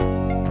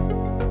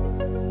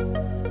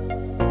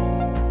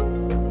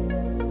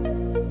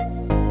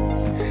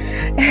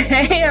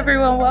Hey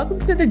everyone,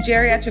 welcome to the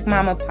Geriatric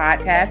Mama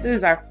podcast. It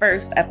is our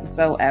first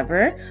episode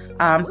ever.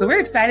 So we're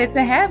excited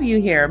to have you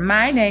here.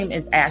 My name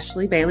is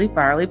Ashley Bailey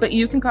Farley, but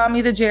you can call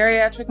me the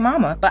Geriatric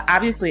Mama. But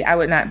obviously I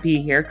would not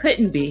be here,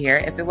 couldn't be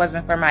here if it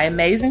wasn't for my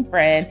amazing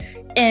friend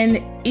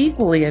and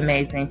equally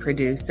amazing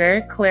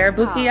producer, Claire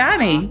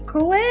Bucchiani.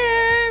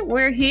 Claire,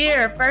 we're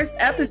here. First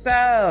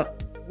episode.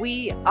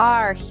 We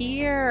are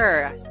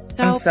here. I'm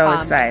so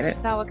excited.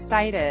 So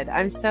excited.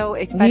 I'm so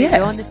excited to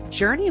go on this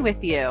journey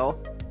with you.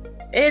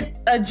 It's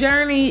a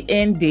journey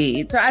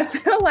indeed. So I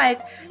feel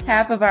like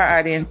half of our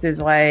audience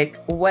is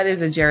like, what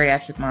is a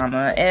geriatric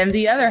mama? And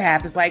the other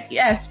half is like,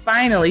 yes,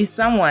 finally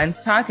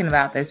someone's talking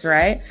about this,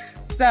 right?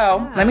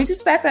 So let me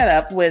just back that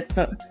up with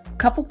a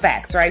couple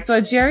facts, right? So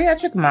a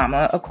geriatric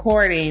mama,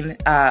 according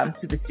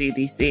to the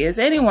CDC, is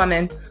any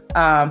woman,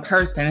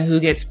 person who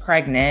gets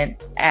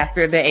pregnant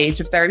after the age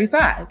of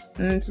 35.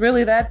 And it's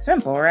really that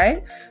simple,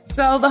 right?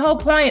 So the whole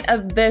point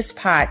of this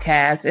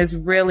podcast is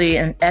really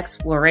an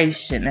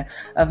exploration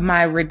of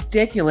my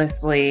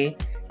ridiculously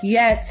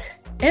yet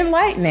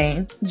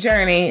enlightening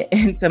journey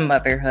into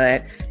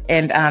motherhood.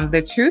 And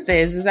the truth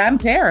is I'm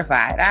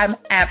terrified. I'm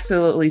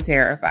absolutely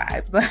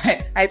terrified.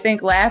 But I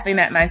think laughing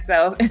at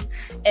myself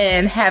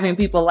and having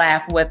people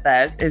laugh with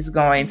us is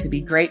going to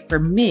be great for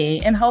me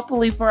and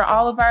hopefully for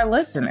all of our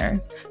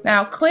listeners.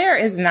 Now, Claire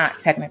is not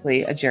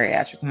technically a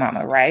geriatric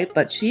mama, right?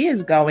 But she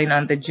is going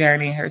on the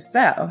journey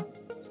herself.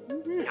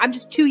 I'm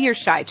just 2 years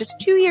shy. Just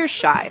 2 years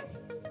shy.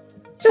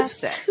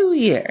 Just 2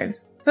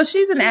 years. So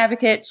she's an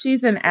advocate,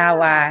 she's an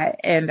ally,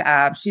 and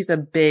she's a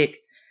big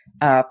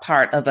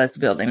part of us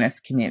building this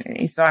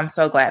community. So I'm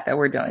so glad that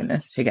we're doing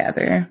this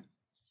together.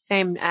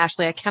 Same,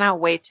 Ashley. I cannot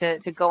wait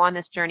to go on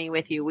this journey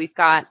with you. We've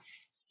got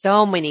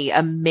so many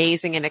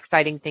amazing and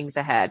exciting things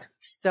ahead.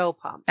 So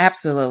pumped.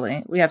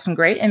 Absolutely. We have some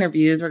great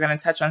interviews. We're going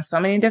to touch on so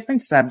many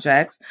different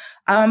subjects.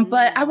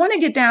 But I want to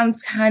get down to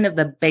kind of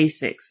the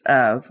basics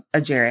of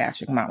a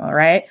geriatric mama,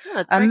 right?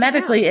 Yeah,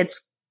 medically,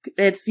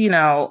 it's, you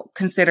know,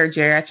 considered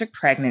geriatric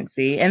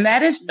pregnancy. And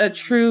that is a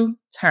true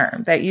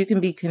term that you can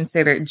be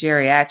considered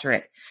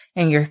geriatric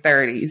in your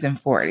 30s and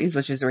 40s,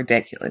 which is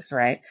ridiculous,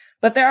 right?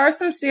 But there are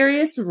some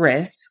serious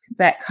risks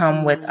that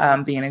come with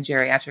being a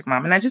geriatric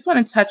mom. And I just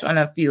want to touch on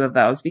a few of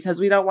those because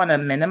we don't want to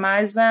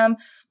minimize them,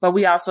 but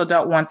we also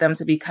don't want them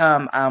to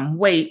become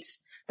weights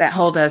that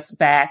hold us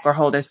back or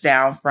hold us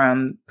down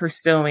from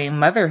pursuing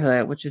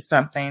motherhood, which is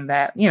something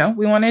that, you know,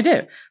 we want to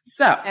do.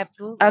 So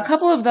absolutely. A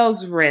couple of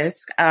those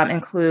risks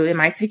include it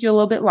might take you a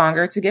little bit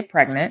longer to get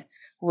pregnant,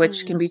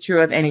 which can be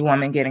true of any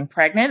woman getting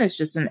pregnant. It's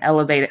just an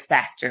elevated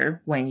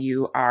factor when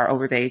you are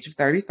over the age of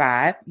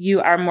 35. You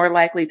are more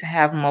likely to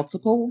have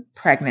multiple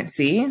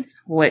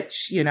pregnancies,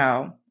 which, you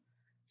know,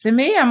 to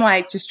me, I'm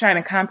like just trying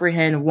to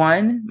comprehend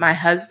one. My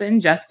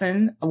husband,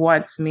 Justin,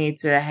 wants me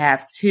to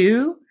have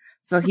two.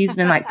 So he's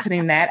been like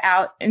putting that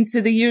out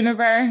into the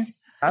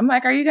universe. I'm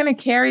like, are you going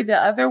to carry the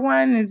other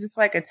one? Is this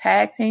like a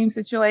tag team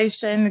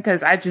situation?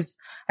 Because I just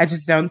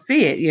don't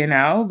see it, you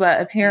know,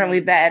 but apparently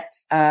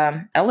that's,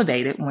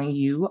 elevated when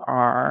you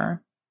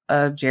are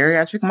a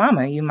geriatric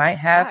mama. You might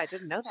have I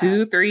didn't know that.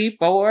 2, 3,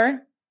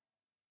 4,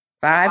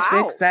 5,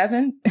 6,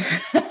 7.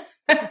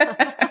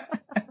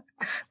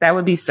 That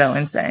would be so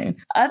insane.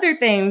 Other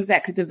things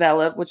that could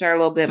develop, which are a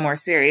little bit more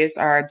serious,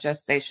 are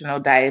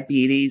gestational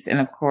diabetes. And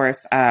of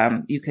course,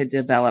 you could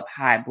develop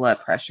high blood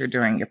pressure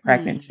during your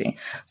pregnancy.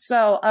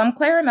 So,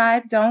 Claire and I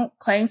don't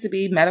claim to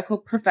be medical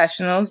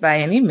professionals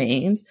by any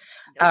means.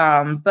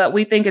 But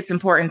we think it's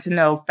important to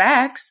know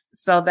facts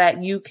so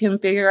that you can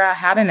figure out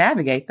how to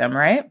navigate them,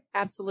 right?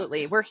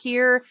 Absolutely. We're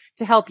here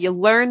to help you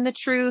learn the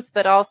truth,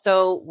 but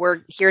also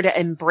we're here to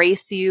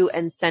embrace you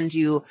and send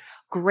you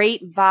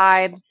great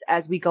vibes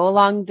as we go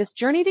along this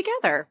journey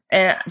together.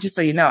 And just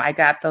so you know, I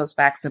got those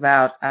facts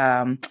about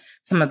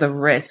some of the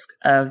risk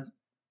of,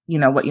 you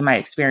know, what you might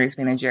experience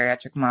being a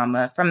geriatric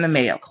mama from the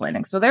Mayo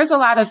Clinic. So there's a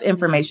lot of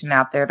information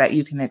out there that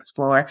you can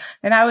explore.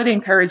 And I would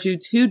encourage you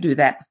to do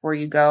that before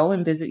you go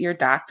and visit your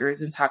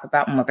doctors and talk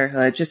about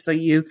motherhood, just so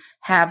you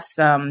have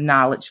some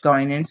knowledge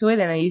going into it.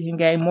 And then you can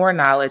gain more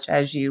knowledge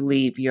as you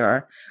leave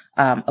your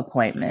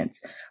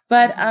appointments.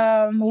 But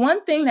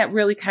one thing that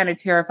really kind of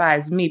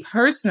terrifies me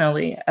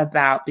personally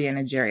about being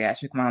a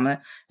geriatric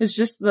mama is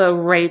just the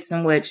rates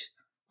in which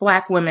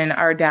Black women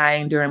are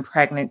dying during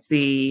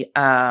pregnancy,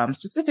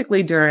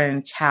 specifically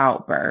during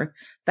childbirth.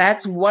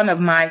 That's one of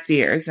my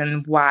fears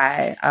and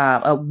why,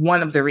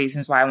 one of the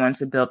reasons why I wanted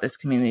to build this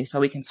community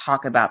so we can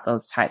talk about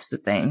those types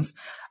of things.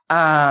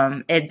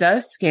 It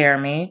does scare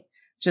me,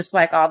 just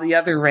like all the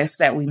other risks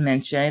that we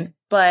mentioned.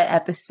 But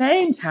at the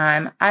same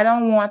time, I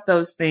don't want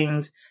those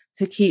things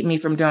to keep me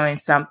from doing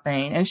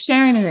something and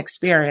sharing an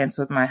experience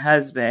with my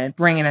husband,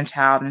 bringing a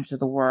child into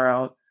the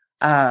world.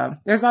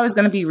 There's always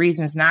going to be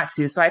reasons not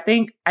to. So I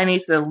think I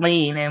need to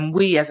lean, and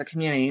we as a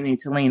community need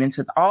to lean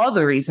into all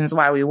the reasons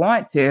why we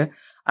want to,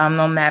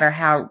 no matter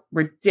how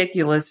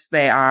ridiculous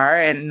they are.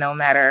 And no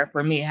matter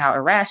for me, how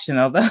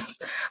irrational those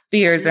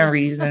fears and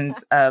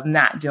reasons of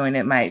not doing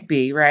it might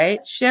be, right?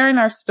 Sharing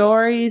our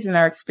stories and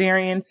our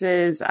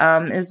experiences,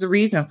 is the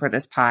reason for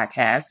this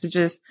podcast, to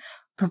just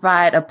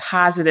provide a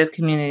positive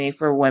community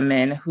for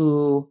women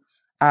who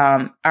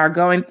are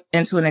going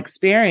into an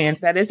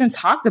experience that isn't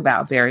talked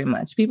about very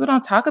much. People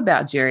don't talk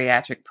about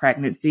geriatric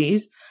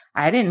pregnancies.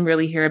 I didn't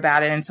really hear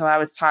about it until I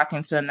was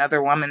talking to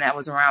another woman that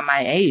was around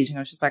my age. And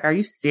I was just like, are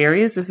you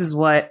serious? This is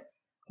what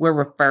we're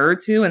referred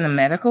to in the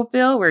medical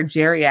field. We're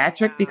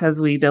geriatric because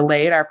we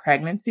delayed our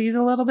pregnancies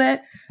a little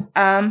bit.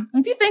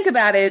 If you think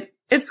about it,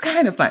 it's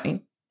kind of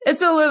funny.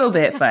 It's a little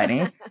bit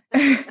funny.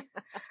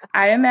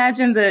 I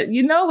imagine that,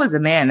 it was a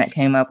man that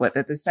came up with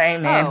it. The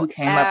same man who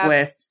came up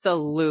with.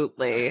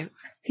 Absolutely.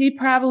 He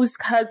probably was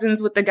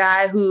cousins with the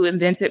guy who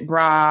invented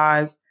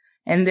bras.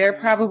 And they're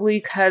probably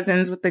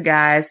cousins with the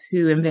guys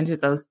who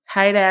invented those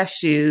tight ass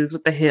shoes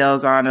with the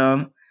heels on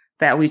them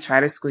that we try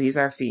to squeeze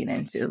our feet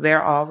into.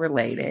 They're all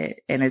related,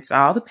 and it's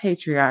all the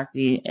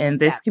patriarchy. And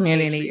this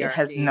community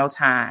has no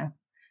time.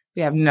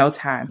 We have no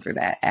time for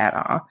that at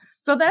all.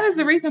 So that is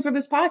the reason for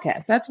this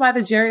podcast. That's why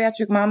the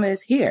Geriatric Mama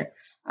is here.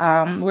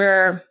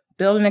 We're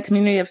building a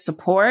community of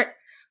support.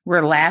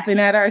 We're laughing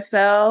at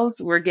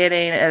ourselves. We're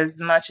getting as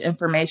much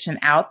information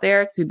out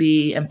there to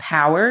be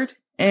empowered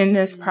in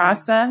this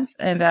process.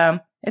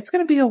 And it's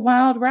going to be a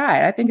wild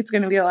ride. I think it's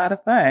going to be a lot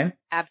of fun.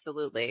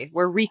 Absolutely.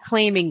 We're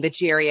reclaiming the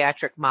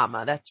geriatric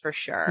mama. That's for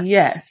sure.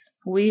 Yes,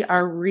 we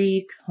are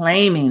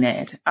reclaiming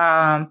it.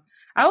 I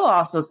will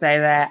also say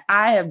that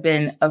I have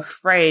been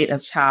afraid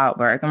of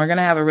childbirth, and we're going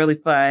to have a really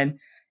fun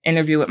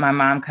interview with my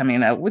mom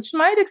coming up, which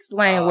might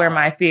explain where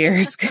my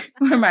fears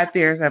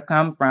have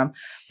come from.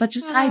 But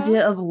just the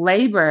idea of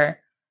labor,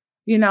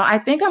 I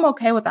think I'm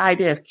okay with the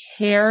idea of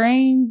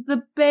carrying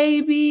the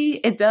baby.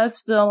 It does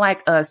feel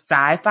like a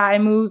sci-fi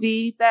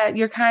movie that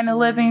you're kind of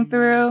living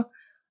through.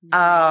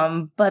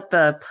 But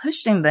the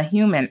pushing the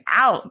human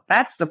out,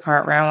 that's the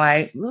part where I'm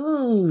like,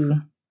 ooh.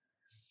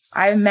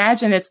 I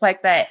imagine it's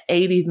like that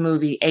 80s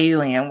movie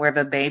Alien where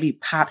the baby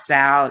pops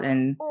out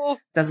and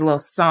does a little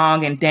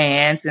song and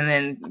dance and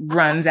then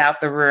runs out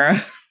the room.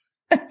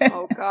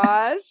 Oh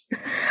gosh.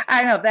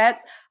 I know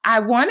I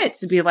want it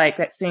to be like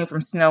that scene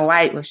from Snow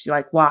White where she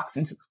like walks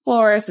into the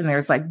forest and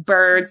there's like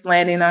birds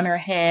landing on her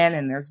hand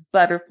and there's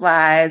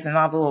butterflies and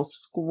all the little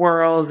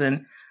squirrels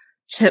and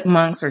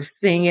chipmunks are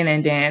singing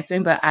and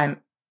dancing. But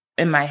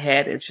in my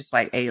head, it's just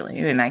like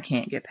Alien and I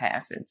can't get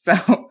past it. So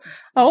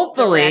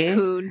hopefully the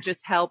raccoon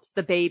just helps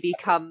the baby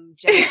come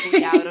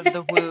gently out of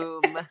the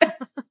womb.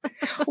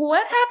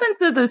 What happened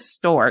to the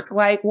stork?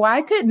 Like,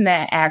 why couldn't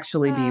that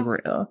actually be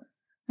real?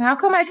 How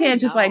come I can't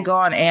just like go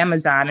on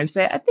Amazon and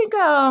say, I think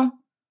I'll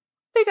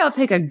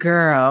take a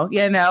girl,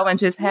 and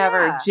just have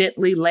her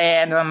gently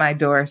land on my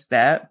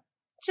doorstep.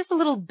 Just a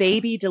little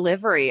baby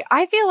delivery.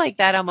 I feel like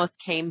that almost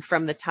came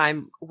from the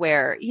time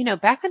where,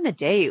 back in the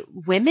day,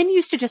 women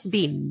used to just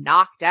be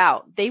knocked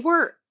out. They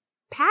were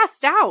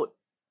passed out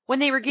when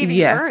they were giving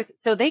birth.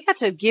 So they got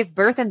to give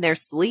birth in their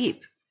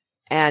sleep.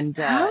 And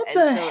how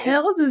the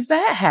hell does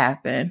that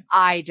happen?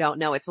 I don't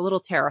know. It's a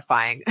little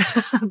terrifying.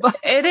 But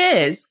it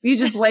is. You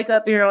just wake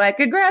up and you're like,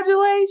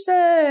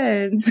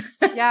 congratulations.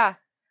 Yeah.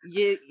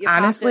 You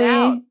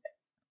honestly,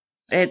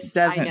 it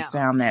doesn't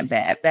sound that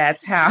bad.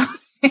 That's how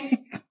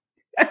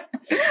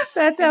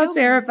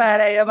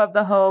terrified I am of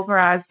the whole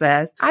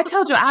process. I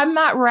told you, I'm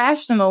not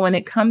rational when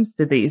it comes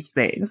to these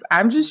things.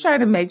 I'm just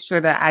trying to make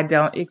sure that I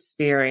don't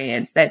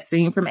experience that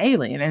scene from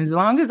Alien. And as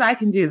long as I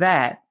can do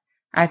that,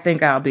 I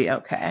think I'll be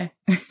okay.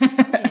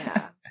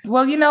 Yeah.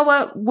 Well, you know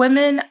what?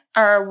 Women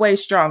are way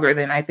stronger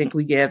than I think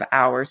we give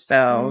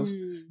ourselves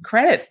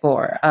credit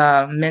for,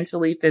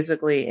 mentally,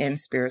 physically, and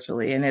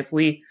spiritually. And if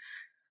we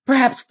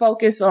perhaps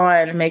focus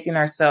on making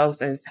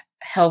ourselves as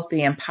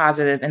healthy and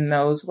positive in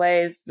those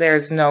ways,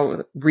 there's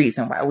no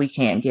reason why we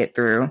can't get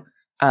through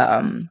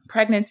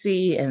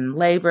pregnancy and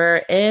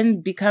labor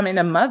and becoming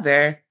a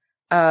mother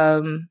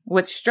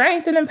with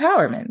strength and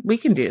empowerment. We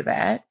can do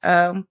that.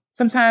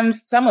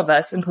 Sometimes some of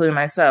us, including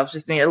myself,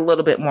 just need a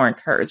little bit more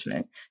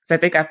encouragement. Because I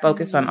think I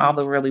focus on all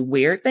the really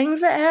weird things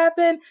that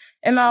happen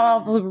and all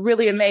the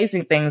really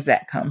amazing things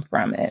that come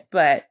from it.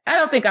 But I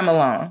don't think I'm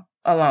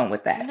alone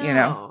with that,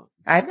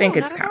 I think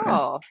it's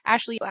coming.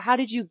 Ashley, how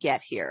did you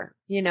get here?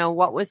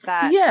 What was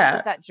that? Yeah. What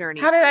was that journey?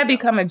 How did I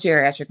become a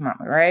geriatric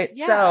mama, right?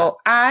 Yeah. So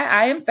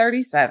I am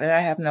 37. I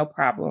have no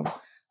problem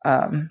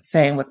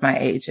saying what my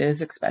age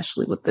is,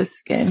 especially with this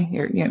skin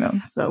here,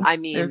 So I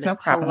mean, there's no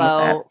problem with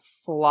that.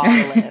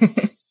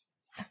 Flawless.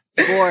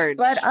 Gorge.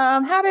 But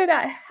how did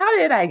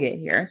I get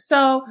here?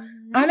 So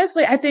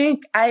honestly, I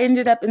think I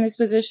ended up in this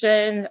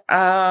position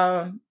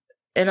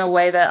in a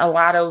way that a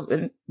lot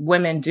of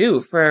women do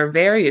for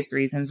various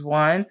reasons.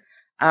 One,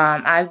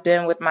 I've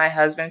been with my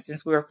husband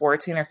since we were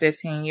 14 or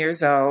 15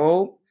 years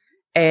old,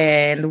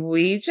 and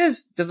we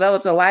just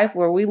developed a life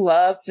where we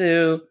love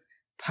to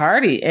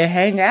party and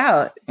hang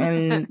out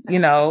and,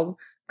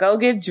 go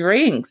get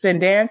drinks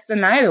and dance the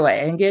night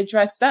away and get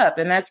dressed up.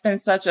 And that's been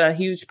such a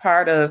huge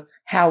part of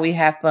how we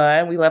have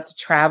fun. We love to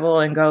travel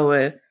and go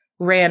to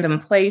random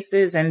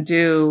places and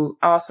do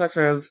all sorts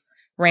of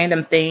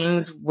random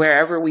things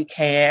wherever we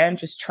can,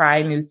 just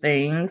try new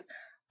things.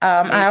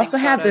 I also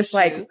have this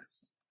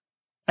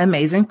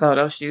amazing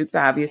photo shoots,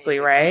 obviously,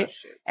 Amazing right? photo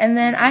shoots. And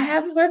then I Mhm.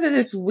 have sort of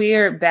this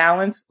weird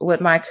balance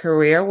with my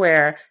career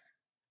where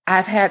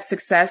I've had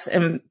success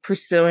in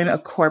pursuing a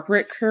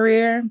corporate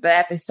career, but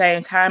at the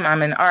same time,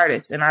 I'm an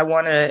artist and I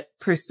want to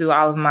pursue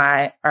all of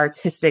my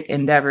artistic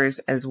endeavors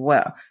as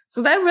well.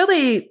 So that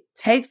really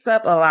takes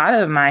up a lot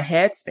of my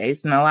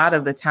headspace and a lot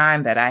of the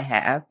time that I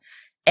have.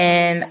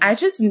 And I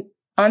just,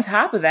 on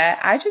top of that,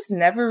 I just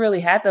never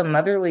really had the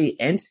motherly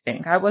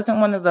instinct. I wasn't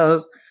one of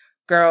those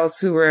girls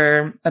who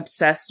were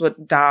obsessed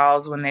with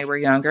dolls when they were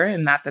younger,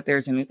 and not that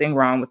there's anything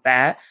wrong with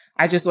that.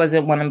 I just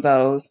wasn't one of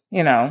those,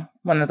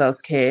 one of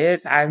those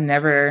kids. I've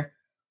never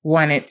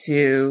wanted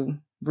to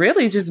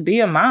really just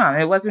be a mom.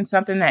 It wasn't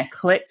something that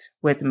clicked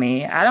with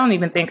me. I don't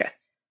even think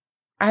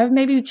I've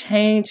maybe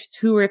changed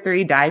 2 or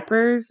 3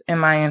 diapers in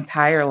my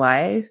entire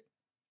life.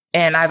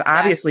 And I've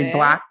obviously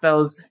blocked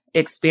those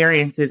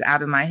experiences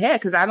out of my head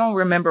because I don't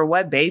remember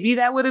what baby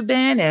that would have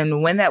been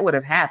and when that would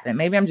have happened.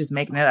 Maybe I'm just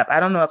making it up. I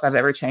don't know if I've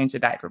ever changed a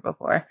diaper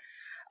before.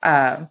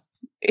 Yeah,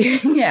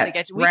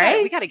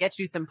 We got to get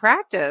you some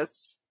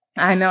practice.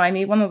 I know. I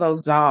need one of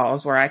those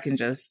dolls where I can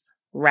just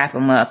wrap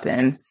them up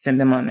and send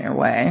them on their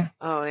way.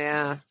 Oh,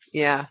 yeah.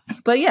 Yeah.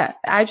 But yeah,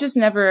 that just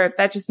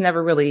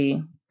never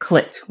really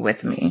clicked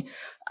with me.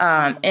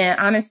 And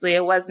honestly,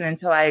 it wasn't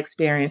until I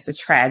experienced a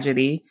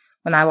tragedy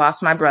when I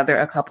lost my brother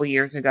a couple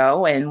years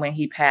ago. And when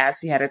he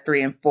passed, he had a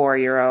 3 and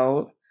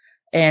 4-year-old.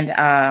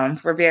 And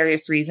for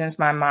various reasons,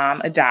 my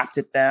mom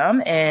adopted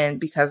them. And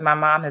because my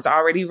mom has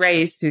already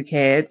raised 2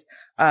 kids,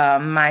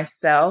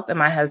 myself and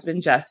my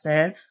husband,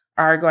 Justin,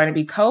 are going to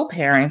be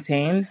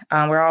co-parenting.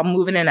 We're all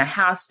moving in a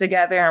house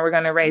together and we're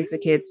going to raise the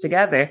kids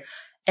together.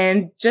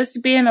 And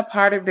just being a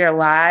part of their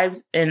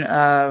lives in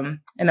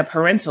a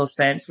parental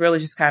sense really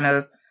just kind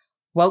of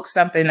woke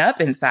something up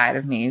inside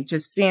of me.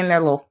 Just seeing their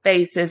little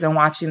faces and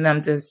watching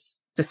them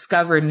just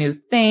discover new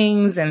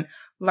things and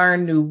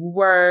learn new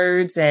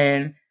words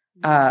and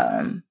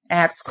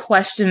ask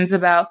questions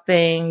about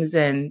things,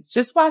 and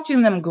just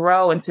watching them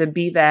grow and to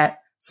be that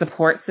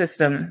support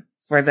system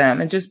for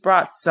them. It just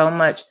brought so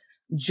much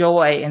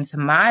joy into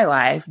my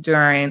life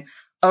during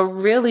a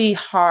really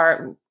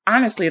hard,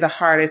 honestly, the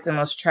hardest and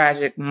most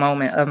tragic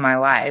moment of my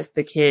life.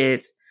 The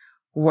kids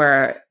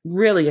were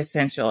really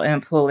essential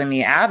in pulling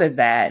me out of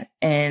that,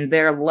 and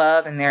their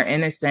love and their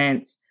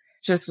innocence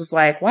just was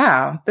like,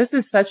 wow, this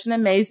is such an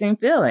amazing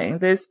feeling.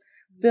 This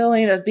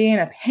feeling of being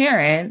a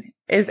parent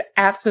is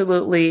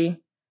absolutely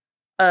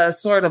a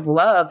sort of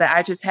love that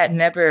I just had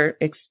never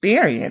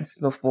experienced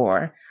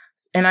before.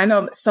 And I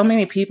know so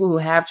many people who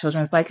have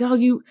children, it's like, oh,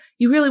 you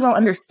really won't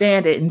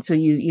understand it until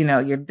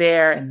you're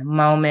there in the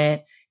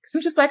moment. Cause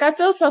I'm just like, I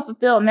feel so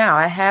fulfilled now.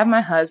 I have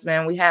my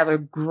husband. We have a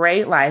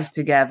great life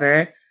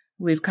together.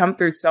 We've come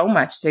through so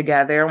much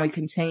together and we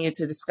continue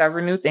to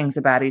discover new things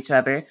about each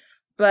other.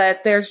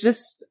 But there's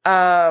just,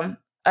 an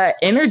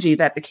energy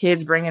that the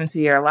kids bring into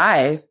your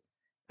life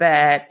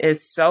that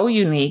is so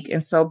unique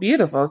and so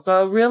beautiful.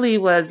 So it really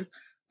was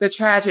the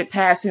tragic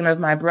passing of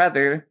my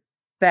brother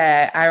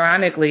that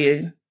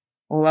ironically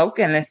woke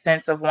in a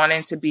sense of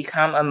wanting to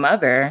become a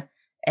mother.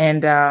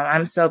 And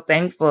I'm so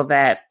thankful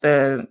that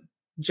the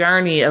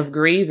journey of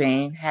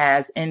grieving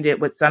has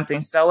ended with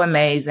something so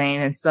amazing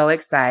and so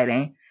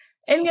exciting,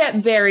 and yet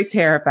very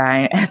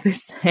terrifying at the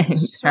same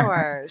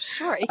time.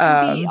 Sure. It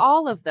can be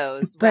all of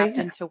those wrapped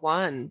into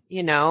one,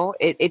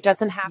 it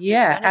doesn't have to.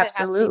 Yeah, none of absolutely.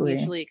 It has to be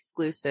mutually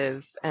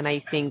exclusive. And I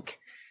think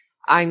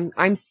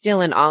I'm still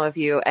in awe of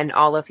you and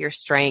all of your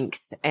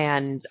strength.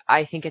 And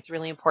I think it's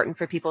really important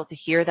for people to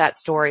hear that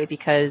story,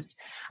 because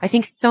I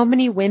think so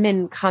many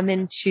women come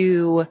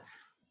into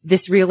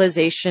this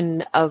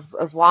realization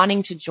of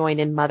wanting to join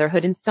in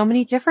motherhood in so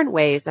many different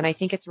ways. And I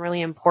think it's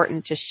really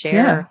important to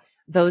share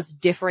those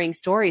differing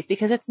stories,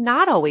 because it's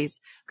not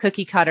always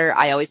cookie cutter.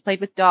 I always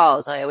played with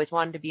dolls. I always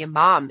wanted to be a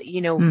mom.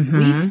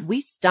 We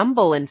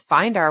stumble and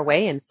find our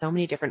way in so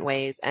many different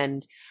ways.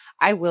 And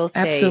I will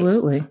say,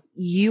 absolutely,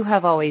 you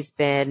have always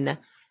been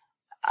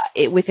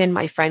within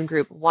my friend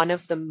group, one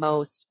of the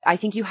most, I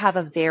think you have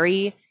a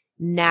very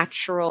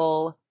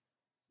natural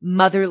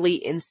motherly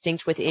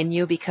instinct within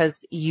you,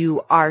 because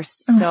you are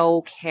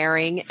so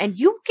caring and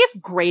you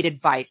give great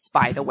advice,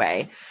 by the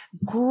way.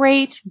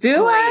 Great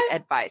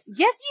advice.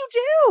 Yes, you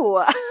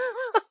do.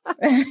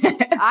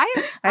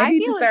 I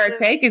need to start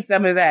taking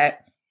some of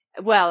that.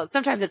 Well,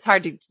 sometimes it's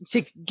hard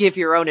to give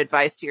your own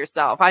advice to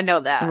yourself. I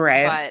know that.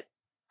 Right. But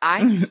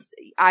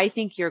I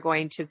think you're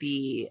going to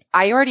be,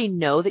 I already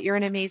know that you're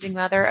an amazing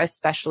mother,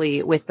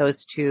 especially with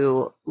those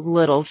 2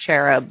 little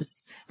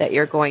cherubs that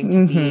you're going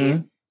to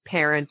be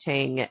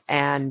parenting.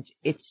 And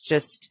it's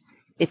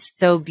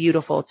so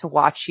beautiful to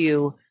watch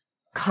you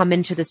come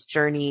into this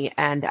journey.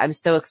 And I'm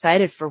so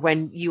excited for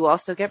when you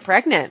also get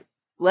pregnant.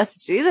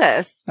 Let's do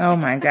this. Oh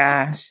my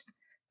gosh.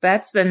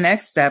 That's the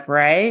next step,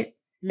 right?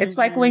 It's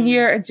like when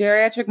you're a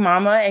geriatric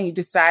mama and you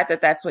decide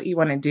that that's what you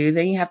want to do,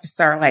 then you have to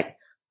start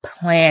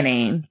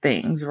planning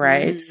things,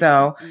 right?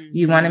 So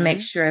you want to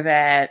make sure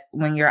that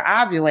when you're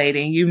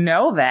ovulating,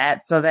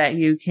 that so that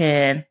you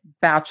can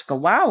vouch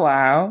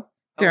wow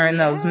during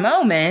those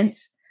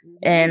moments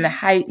and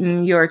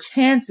heighten your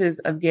chances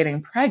of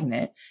getting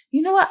pregnant.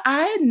 You know what?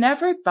 I had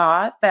never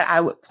thought that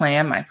I would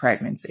plan my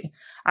pregnancy.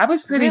 I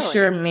was pretty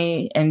sure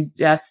me and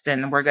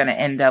Justin were going to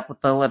end up with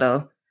a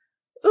little,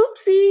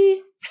 oopsie,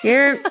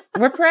 here,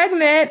 we're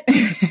pregnant.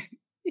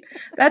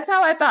 That's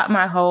how I thought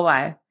my whole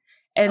life.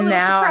 And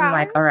now I'm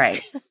like, all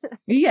right.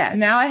 Yeah.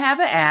 Now I have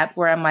an app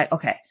where I'm like,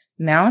 okay,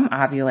 now I'm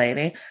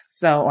ovulating.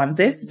 So on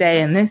this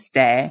day and this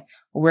day,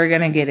 we're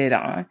going to get it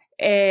on.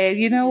 And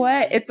you know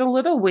what? It's a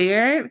little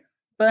weird,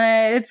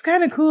 but it's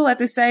kind of cool at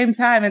the same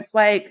time. It's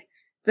like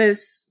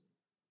this,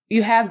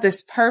 you have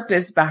this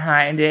purpose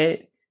behind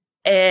it.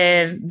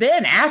 And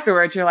then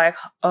afterwards you're like,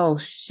 oh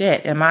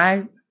shit, am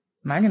I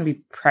going to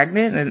be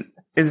pregnant? And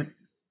is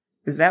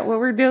that what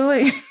we're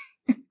doing?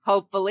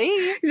 Hopefully.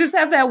 You just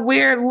have that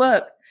weird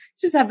look.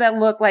 Just have that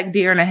look like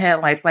deer in the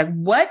headlights. Like,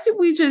 what did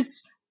we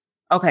just,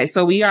 okay,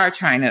 so we are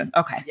trying to,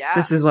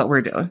 this is what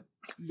we're doing.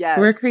 Yes.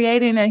 We're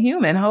creating a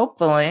human,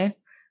 hopefully.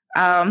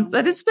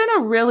 But it's been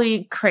a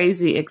really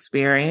crazy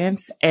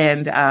experience.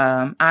 And,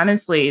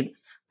 honestly,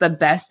 the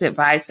best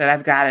advice that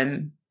I've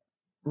gotten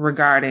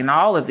regarding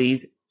all of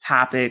these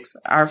topics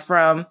are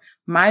from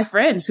my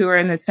friends who are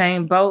in the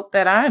same boat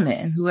that I'm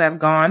in, who have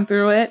gone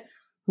through it,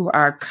 who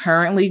are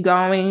currently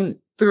going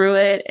through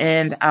it.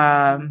 And,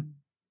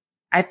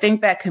 I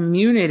think that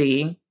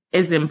community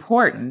is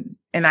important.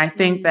 And I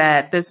think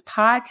that this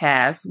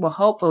podcast will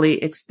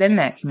hopefully extend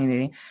that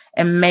community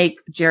and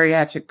make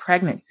geriatric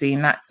pregnancy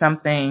not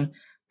something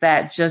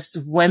that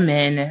just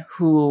women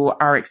who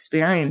are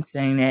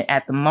experiencing it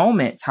at the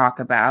moment talk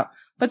about,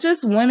 but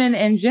just women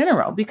in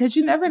general, because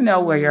you never know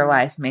where your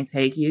life may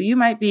take you. You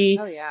might be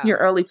your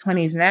early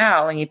 20s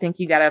now and you think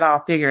you got it all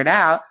figured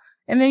out.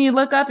 And then you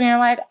look up and you're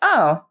like,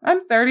 oh,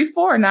 I'm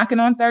 34, knocking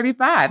on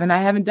 35, and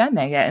I haven't done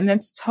that yet. And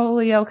that's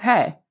totally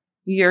okay.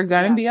 You're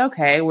going to be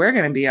okay. We're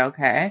going to be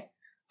okay.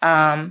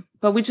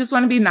 But we just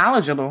want to be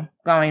knowledgeable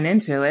going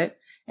into it.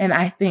 And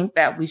I think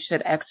that we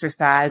should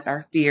exercise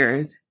our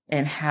fears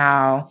and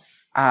how,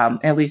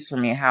 at least for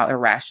me, how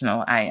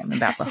irrational I am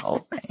about the whole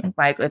thing.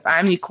 Like if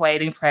I'm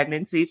equating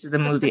pregnancy to the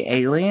movie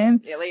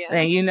Alien,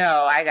 then you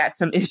know I got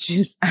some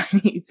issues I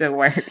need to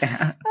work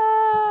out.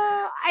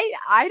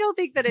 I don't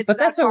think that it's but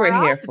that that's what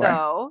far we're here off, for.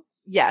 Though.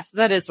 Yes,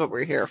 that is what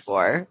we're here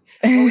for.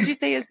 What would you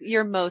say is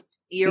your most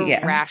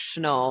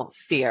irrational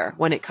fear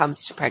when it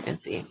comes to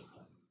pregnancy?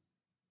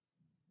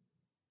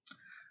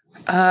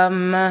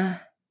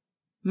 That's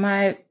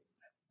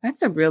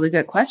a really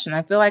good question.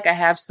 I feel like I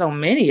have so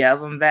many of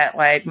them that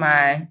like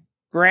my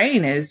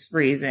brain is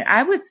freezing.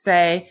 I would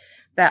say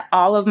that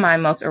all of my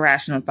most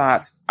irrational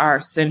thoughts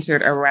are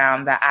centered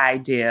around the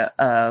idea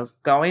of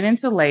going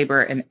into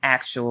labor and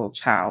actual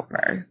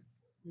childbirth.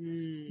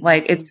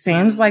 Like it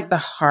seems like the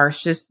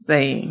harshest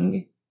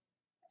thing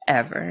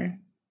ever.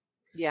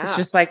 Yeah. It's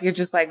just like, you're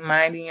just like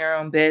minding your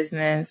own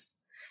business.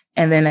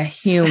 And then a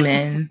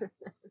human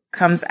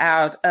comes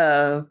out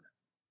of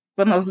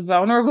the most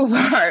vulnerable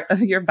part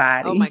of your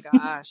body. Oh my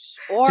gosh.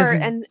 Or, just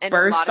and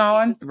burst a lot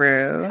of on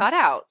through. Cut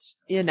out,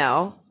 you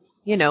know,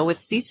 with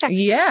C-section.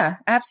 Yeah,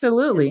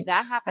 absolutely.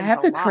 That happens I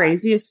have the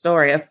craziest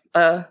story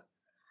of,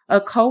 a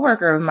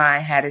coworker of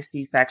mine had a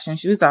C-section.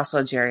 She was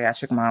also a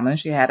geriatric mama.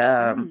 She had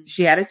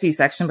a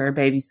C-section, but her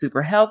baby's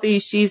super healthy.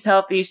 She's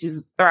healthy.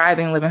 She's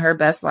thriving, living her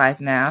best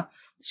life now.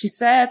 She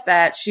said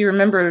that she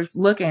remembers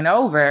looking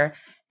over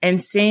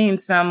and seeing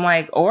some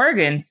like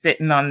organs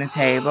sitting on the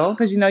table.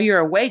 Cause you're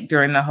awake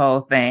during the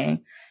whole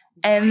thing.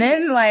 And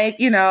then like,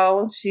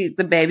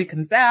 the baby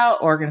comes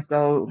out, organs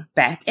go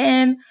back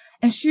in,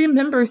 and she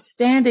remembers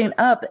standing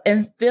up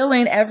and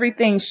feeling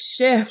everything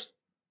shift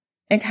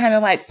and kind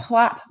of like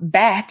plop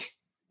back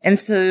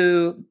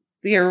into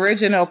the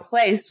original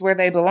place where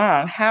they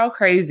belong. How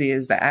crazy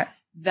is that?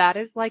 That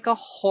is like a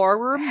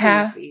horror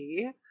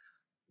movie.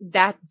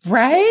 That's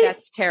right.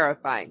 That's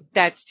terrifying.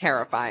 That's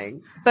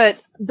terrifying.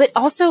 But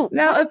also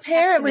now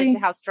apparently to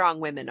how strong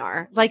women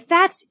are. Like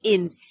that's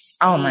insane.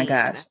 Oh my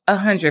gosh.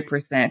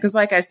 100%. Cause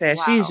like I said,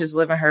 she's just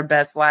living her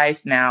best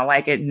life now.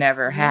 Like it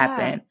never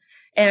happened.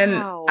 And,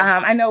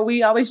 I know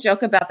we always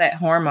joke about that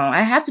hormone.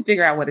 I have to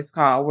figure out what it's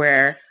called,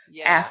 where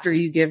after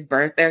you give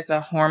birth, there's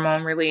a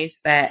hormone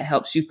release that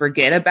helps you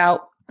forget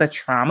about the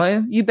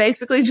trauma you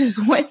basically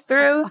just went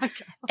through.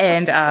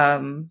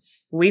 And,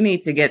 we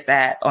need to get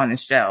that on the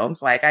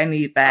shelves. Like I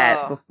need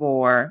that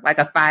before like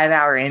a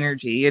 5-hour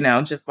energy,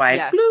 just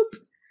like bloop.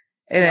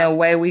 And then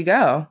away we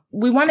go.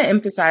 We want to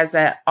emphasize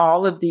that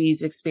all of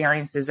these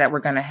experiences that we're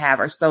going to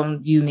have are so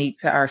unique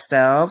to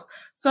ourselves.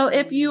 So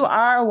if you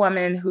are a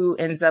woman who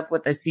ends up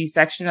with a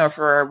C-section, or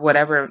for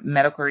whatever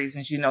medical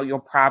reasons, you'll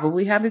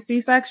probably have a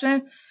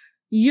C-section,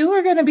 you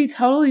are going to be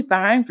totally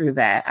fine through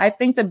that. I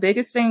think the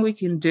biggest thing we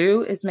can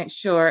do is make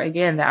sure,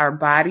 again, that our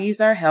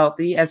bodies are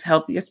healthy as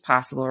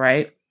possible,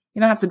 right? You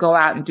don't have to go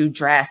out and do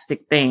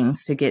drastic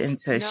things to get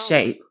into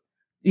shape.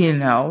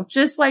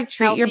 Just like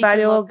treat your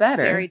body a little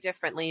better. Very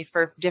differently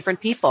for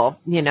different people,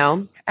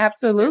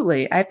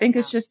 Absolutely. I think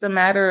it's just a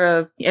matter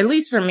of, at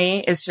least for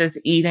me, it's just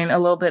eating a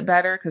little bit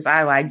better because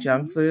I like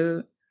junk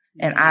food.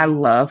 And I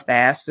love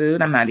fast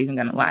food. I'm not even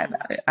going to lie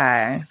about it.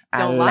 I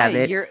love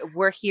it.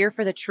 We're here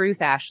for the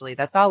truth, Ashley.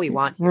 That's all we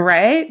want here.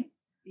 Right?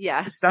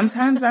 Yes.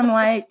 Sometimes I'm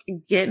like,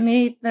 get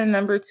me the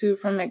number 2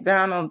 from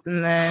McDonald's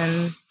and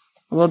then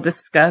we'll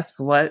discuss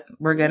what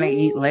we're going to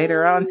eat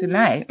later on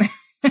tonight.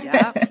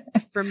 Yeah.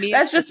 For me,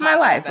 that's just my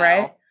life,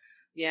 right?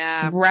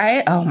 Yeah.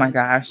 Right? Oh my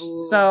gosh.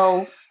 Ooh.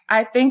 So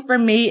I think for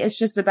me, it's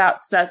just about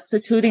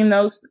substituting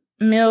those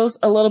meals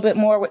a little bit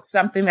more with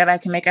something that I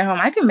can make at home.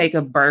 I can make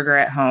a burger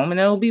at home and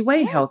it'll be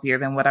way healthier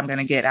than what I'm going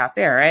to get out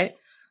there, right?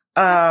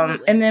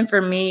 And then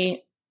for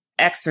me,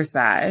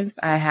 exercise.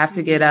 I have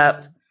to get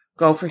up,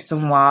 go for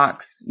some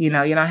walks. You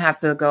know, you don't have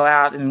to go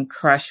out and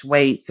crush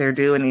weights or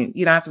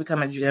you don't have to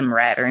become a gym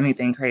rat or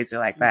anything crazy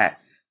like that,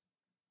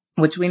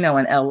 which we know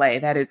in LA,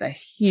 that is a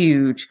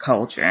huge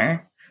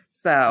culture.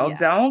 So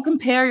don't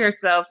compare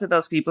yourself to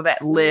those people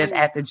that live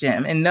at the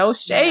gym, and no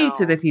shade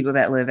to the people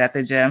that live at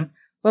the gym.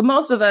 But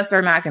most of us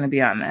are not going to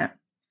be on that.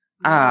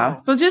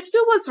 So just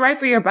do what's right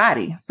for your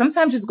body.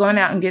 Sometimes just going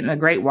out and getting a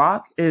great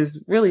walk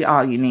is really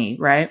all you need,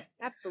 right?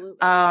 Absolutely.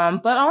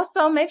 But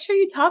also make sure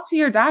you talk to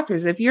your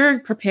doctors. If you're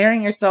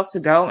preparing yourself to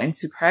go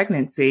into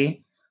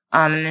pregnancy,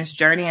 and this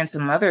journey into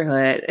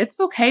motherhood, it's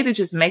okay to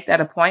just make that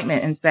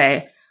appointment and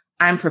say,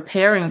 I'm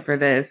preparing for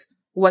this.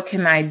 What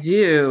can I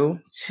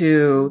do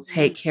to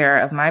take care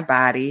of my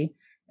body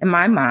and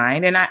my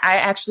mind? And I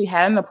actually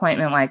had an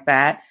appointment like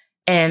that.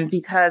 And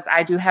because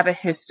I do have a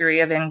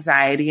history of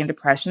anxiety and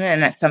depression,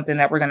 and that's something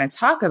that we're going to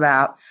talk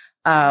about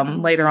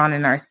later on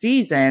in our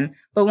season.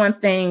 But one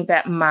thing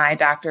that my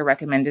doctor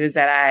recommended is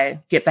that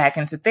I get back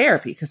into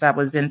therapy, because I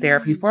was in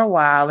therapy for a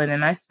while and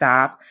then I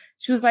stopped.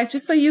 She was like,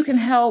 just so you can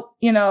help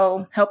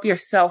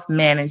yourself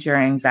manage your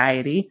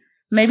anxiety,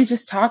 maybe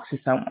just talk to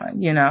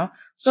someone,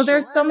 So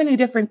there's so many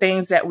different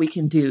things that we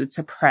can do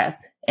to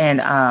prep. And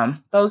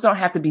those don't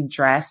have to be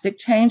drastic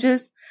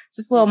changes.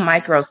 Just little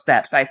micro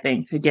steps, I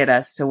think, to get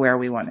us to where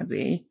we want to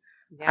be,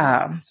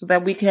 so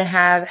that we can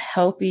have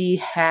healthy,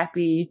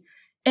 happy.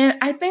 And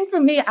I think for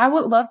me, I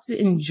would love to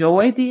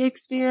enjoy the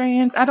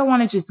experience. I don't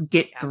want to just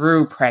get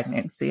through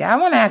pregnancy. I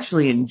want to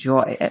actually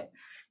enjoy it.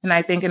 And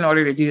I think in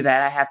order to do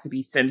that, I have to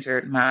be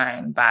centered,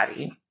 mind,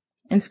 body,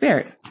 and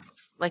spirit.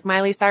 Like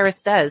Miley Cyrus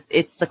says,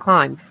 it's the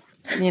climb,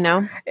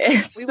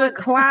 It's the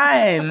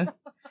climb.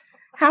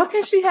 How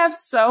can she have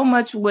so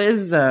much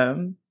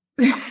wisdom?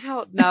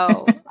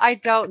 I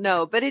don't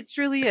know, but it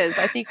truly is.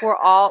 I think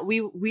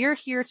we're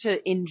here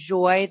to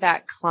enjoy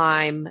that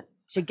climb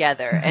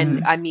together. Mm-hmm.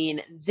 And I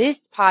mean,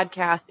 this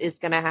podcast is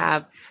going to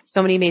have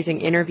so many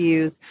amazing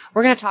interviews.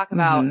 We're going to talk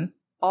about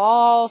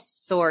all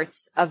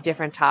sorts of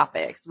different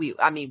topics. We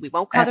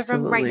won't cover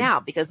them right now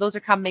because those are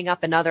coming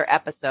up in other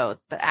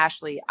episodes. But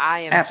Ashley,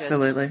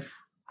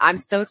 I'm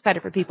so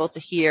excited for people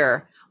to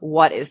hear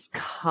what is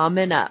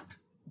coming up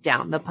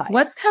down the pipe.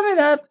 What's coming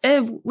up?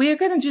 We're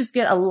going to just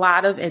get a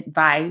lot of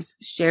advice,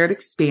 shared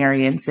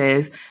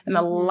experiences, and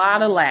a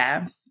lot of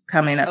laughs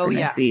coming up in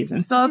this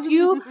season. So if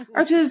you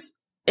are just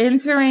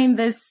entering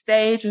this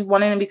stage of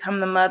wanting to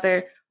becoming a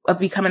mother,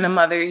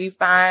 you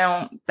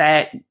found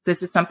that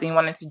this is something you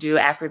wanted to do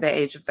after the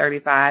age of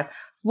 35,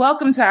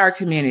 welcome to our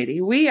community.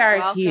 We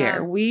are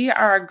here. We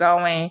are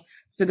going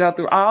to go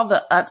through all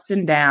the ups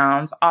and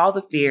downs, all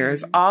the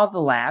fears, all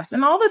the laughs,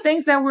 and all the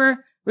things that we're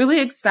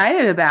really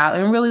excited about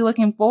and really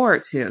looking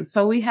forward to.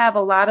 So we have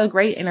a lot of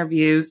great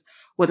interviews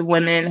with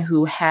women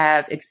who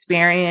have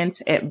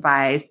experience,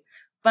 advice,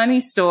 funny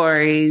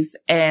stories,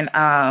 and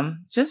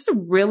just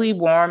a really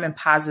warm and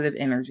positive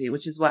energy,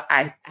 which is what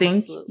I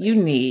think you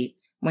need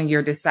when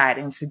you're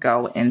deciding to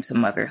go into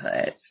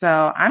motherhood.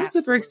 So I'm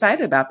super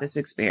excited about this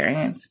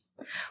experience.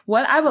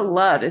 What I would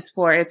love is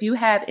for if you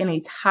have any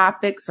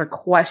topics or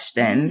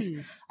questions,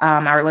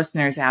 our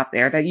listeners out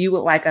there that you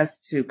would like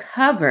us to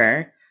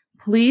cover,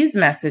 please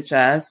message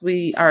us.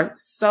 We are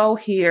so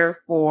here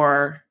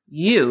for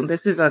you.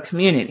 This is a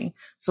community.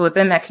 So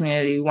within that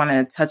community, we want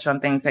to touch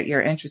on things that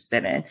you're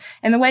interested in.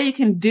 And the way you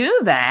can do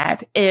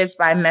that is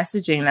by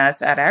messaging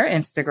us at our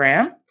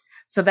Instagram.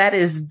 So that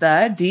is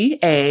the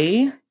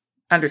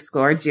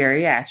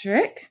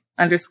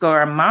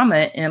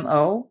DA_geriatric_mama,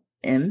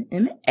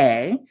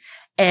 MOMMA.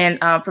 And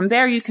from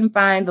there, you can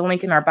find the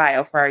link in our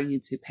bio for our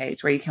YouTube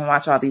page where you can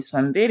watch all these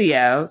fun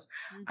videos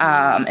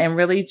and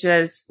really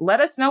just let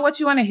us know what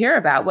you want to hear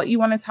about, what you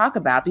want to talk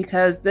about,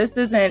 because this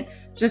isn't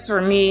just for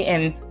me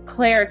and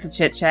Claire to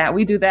chit chat.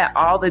 We do that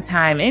all the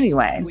time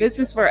anyway. This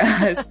is for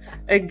us,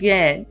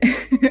 again,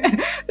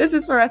 this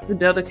is for us to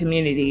build a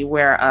community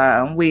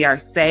where we are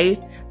safe.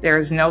 There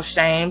is no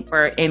shame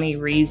for any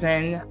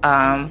reason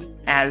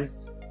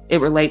as it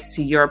relates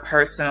to your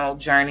personal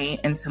journey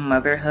into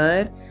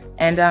motherhood.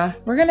 And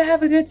we're going to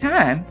have a good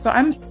time. So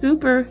I'm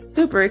super,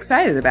 super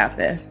excited about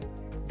this.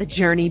 The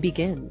journey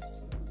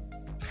begins.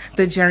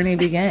 the journey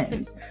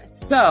begins.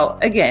 So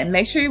again,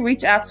 make sure you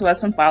reach out to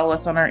us and follow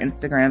us on our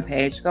Instagram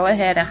page. Go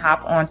ahead and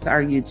hop onto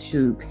our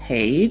YouTube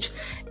page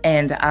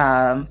and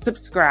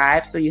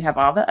subscribe so you have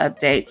all the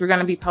updates. We're going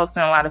to be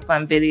posting a lot of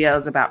fun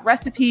videos about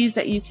recipes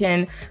that you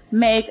can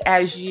make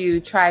as you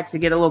try to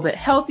get a little bit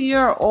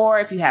healthier, or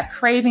if you have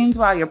cravings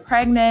while you're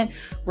pregnant.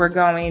 We're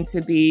going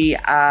to be,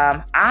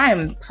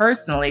 I'm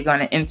personally going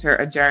to enter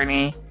a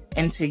journey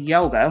into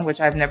yoga,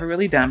 which I've never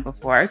really done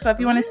before. So if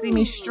you want to see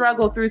me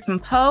struggle through some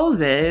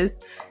poses,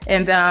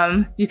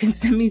 and you can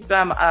send me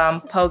some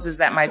poses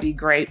that might be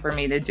great for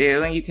me to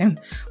do, and you can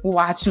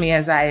watch me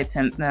as I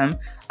attempt them.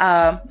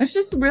 It's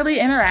just really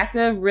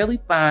interactive, really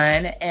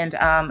fun. And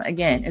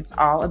again, it's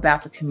all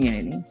about the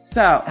community.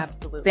 So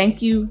absolutely,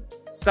 thank you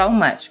so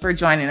much for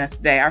joining us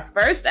today. Our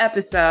first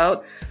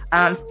episode.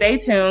 Stay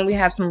tuned. We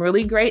have some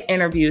really great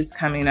interviews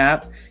coming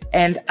up.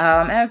 And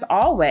as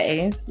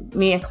always,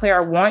 me and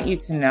Claire want you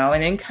to know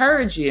and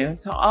encourage you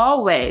to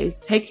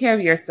always take care of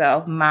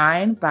yourself,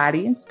 mind,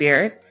 body, and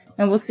spirit.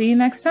 And we'll see you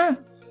next time.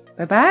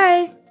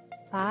 Bye-bye.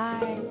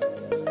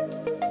 Bye.